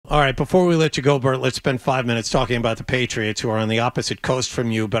All right, before we let you go, Bert, let's spend 5 minutes talking about the Patriots, who are on the opposite coast from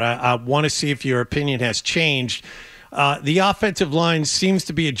you. But I want to see if your opinion has changed. The offensive line seems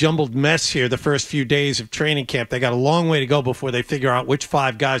to be a jumbled mess here the first few days of training camp. They got a long way to go before they figure out which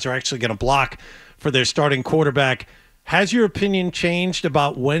 5 guys are actually going to block for their starting quarterback. Has your opinion changed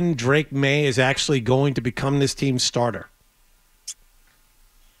about when Drake Maye is actually going to become this team's starter?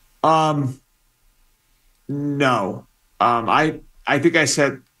 No. I think I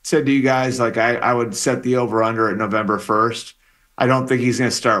said to you guys, like, I would set the over-under at November 1st. I don't think he's going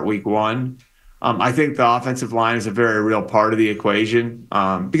to start week 1. I think the offensive line is a very real part of the equation,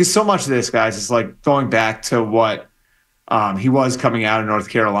 because so much of this, guys, is like going back to what he was coming out of North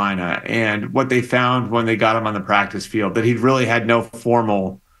Carolina and what they found when they got him on the practice field, that he really had no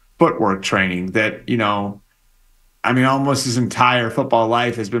formal footwork training, that, you know, I mean, almost his entire football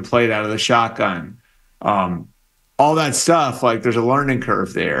life has been played out of the shotgun. All that stuff, like, there's a learning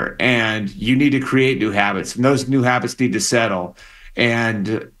curve there, and you need to create new habits, and those new habits need to settle.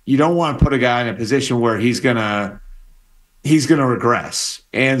 And you don't want to put a guy in a position where he's gonna regress.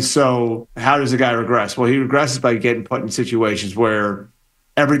 And so how does a guy regress? Well, he regresses by getting put in situations where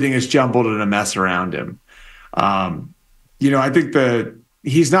everything is jumbled and a mess around him. I think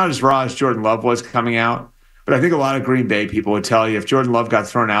he's not as raw as Jordan Love was coming out, but I think a lot of Green Bay people would tell you if Jordan Love got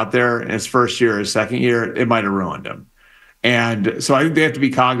thrown out there in his first year or his second year, it might have ruined him. And so I think they have to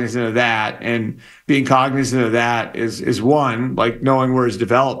be cognizant of that. And being cognizant of that is one, like, knowing where his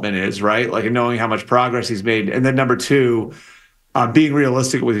development is, right? Like, knowing how much progress he's made. And then number 2, being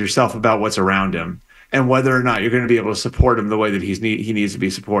realistic with yourself about what's around him and whether or not you're going to be able to support him the way that he needs to be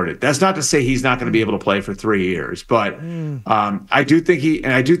supported. That's not to say he's not going to be able to play for 3 years, but I do think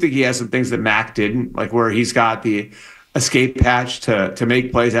he has some things that Mac didn't, like where he's got the escape hatch to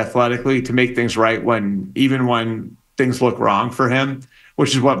make plays athletically, to make things right even when things look wrong for him,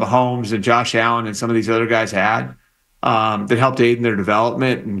 which is what Mahomes and Josh Allen and some of these other guys had, that helped aid in their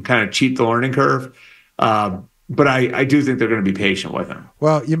development and kind of cheat the learning curve. But I do think they're going to be patient with him.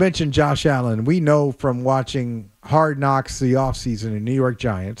 Well, you mentioned Josh Allen. We know from watching Hard Knocks the offseason in New York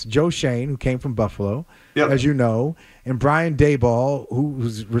Giants, Joe Shane, who came from Buffalo, as you know, and Brian Daboll,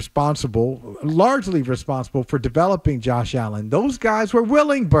 who's largely responsible for developing Josh Allen. Those guys were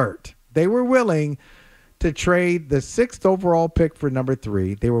willing, Bert. They were willing to trade the 6th overall pick for number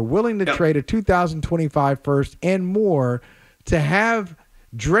 3. They were willing to trade a 2025 first and more to have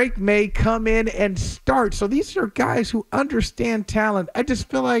Drake Maye come in and start. So these are guys who understand talent. I just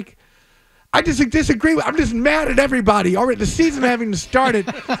feel like I just disagree. I'm just mad at everybody. Already, the season having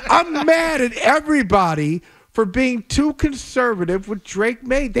started, I'm mad at everybody for being too conservative with Drake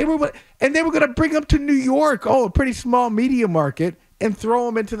Maye. They were going to bring him to New York, a pretty small media market, and throw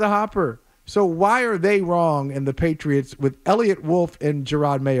him into the hopper. So why are they wrong and the Patriots with Elliott Wolf and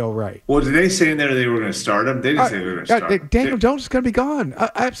Gerard Mayo right? Well, did they say in there they were going to start him? They didn't say they were going to start him. Daniel Jones is going to be gone.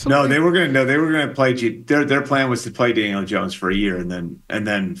 Absolutely. No, they were going to play. Their plan was to play Daniel Jones for a year and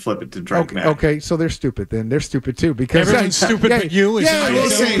then flip it to Drake Maye. Okay, so they're stupid. Then they're stupid too because everyone's stupid but you.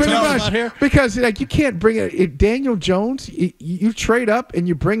 Pretty much. Because you can't bring it. Daniel Jones, you trade up and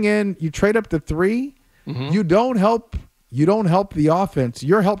you trade up to 3. Mm-hmm. You don't help the offense.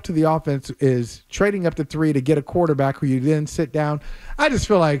 Your help to the offense is trading up to 3 to get a quarterback who you then sit down. I just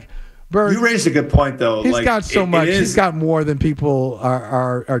feel like Bird. You raised a good point, though. He's got so much. He's got more than people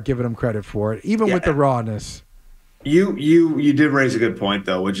are giving him credit for it, even with the rawness. You did raise a good point,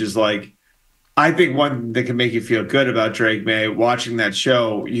 though, which is like, I think one that can make you feel good about Drake Maye, watching that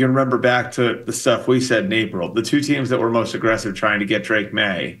show, you can remember back to the stuff we said in April. The 2 teams that were most aggressive trying to get Drake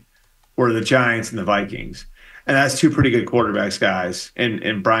Maye were the Giants and the Vikings. And that's 2 pretty good quarterbacks, guys,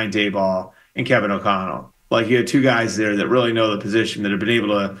 and Brian Daboll and Kevin O'Connell. Like, you had 2 guys there that really know the position, that have been able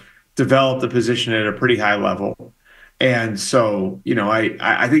to develop the position at a pretty high level. And so,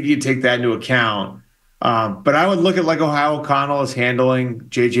 I think you take that into account. But I would look at, like, how O'Connell is handling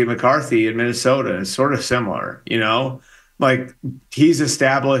J.J. McCarthy in Minnesota. It's sort of similar, Like, he's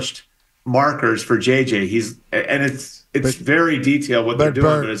established markers for J.J. It's very detailed what they're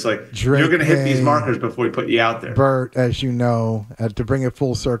doing, but it's like, Drake you're going to hit these markers before we put you out there. Bert, as you know, to bring it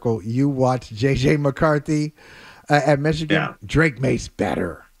full circle, you watch J.J. McCarthy at Michigan. Yeah. Drake Maye's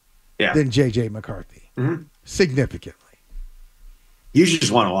better than J.J. McCarthy, significantly. You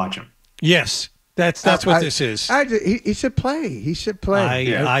just want to watch him. Yes. That's what this is. He should play. He should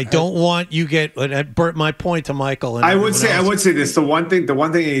play. I don't want you get Bert. My point to Michael. And I would say this. The one thing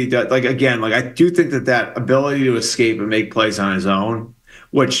he does, like, again, like, I do think that ability to escape and make plays on his own,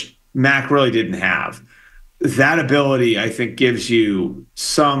 which Mac really didn't have, that ability I think gives you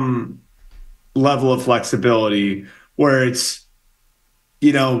some level of flexibility where it's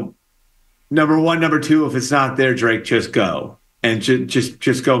you know, number one, number two, if it's not there, Drake, just go and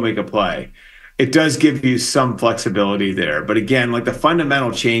just go make a play. It does give you some flexibility there. But again, like the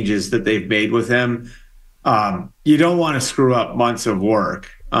fundamental changes that they've made with him, you don't want to screw up months of work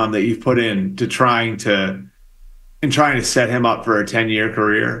that you've put into trying to set him up for a 10-year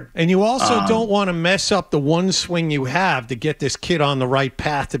career. And you also don't want to mess up the one swing you have to get this kid on the right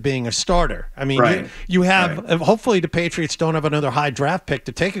path to being a starter. I mean, right. you have hopefully the Patriots don't have another high draft pick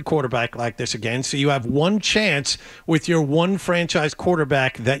to take a quarterback like this again. So you have one chance with your one franchise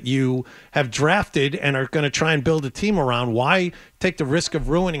quarterback that you have drafted and are going to try and build a team around. Why take the risk of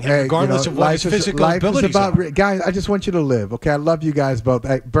ruining him, regardless of what his physical abilities are? Guys, I just want you to live, okay? I love you guys both.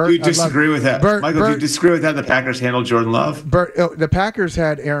 Bert, you disagree with that? Michael, do you disagree with how the Packers handled Jordan Love? Bert, the Packers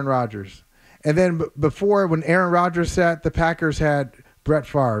had Aaron Rodgers. And then before, when Aaron Rodgers sat, the Packers had Brett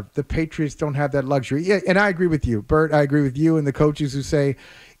Favre. The Patriots don't have that luxury. Yeah, and I agree with you, Bert. I agree with you and the coaches who say,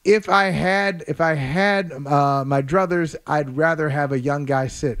 if I had my druthers, I'd rather have a young guy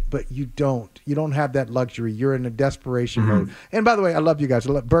sit, but you don't. You don't have that luxury. You're in a desperation mode. And by the way, I love you guys.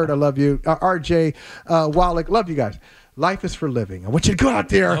 Bert, I love you. RJ, Wallach, love you guys. Life is for living. I want you to go out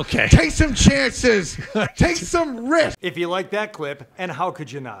there, take some chances, take some risks. If you like that clip, and how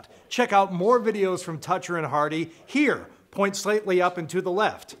could you not? Check out more videos from Toucher and Hardy here. Point slightly up and to the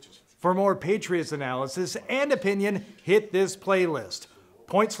left. For more Patriots analysis and opinion, hit this playlist.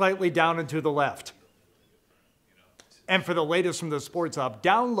 Point slightly down and to the left. And for the latest from the Sports Hub,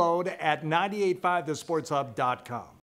 download at 985thesportshub.com.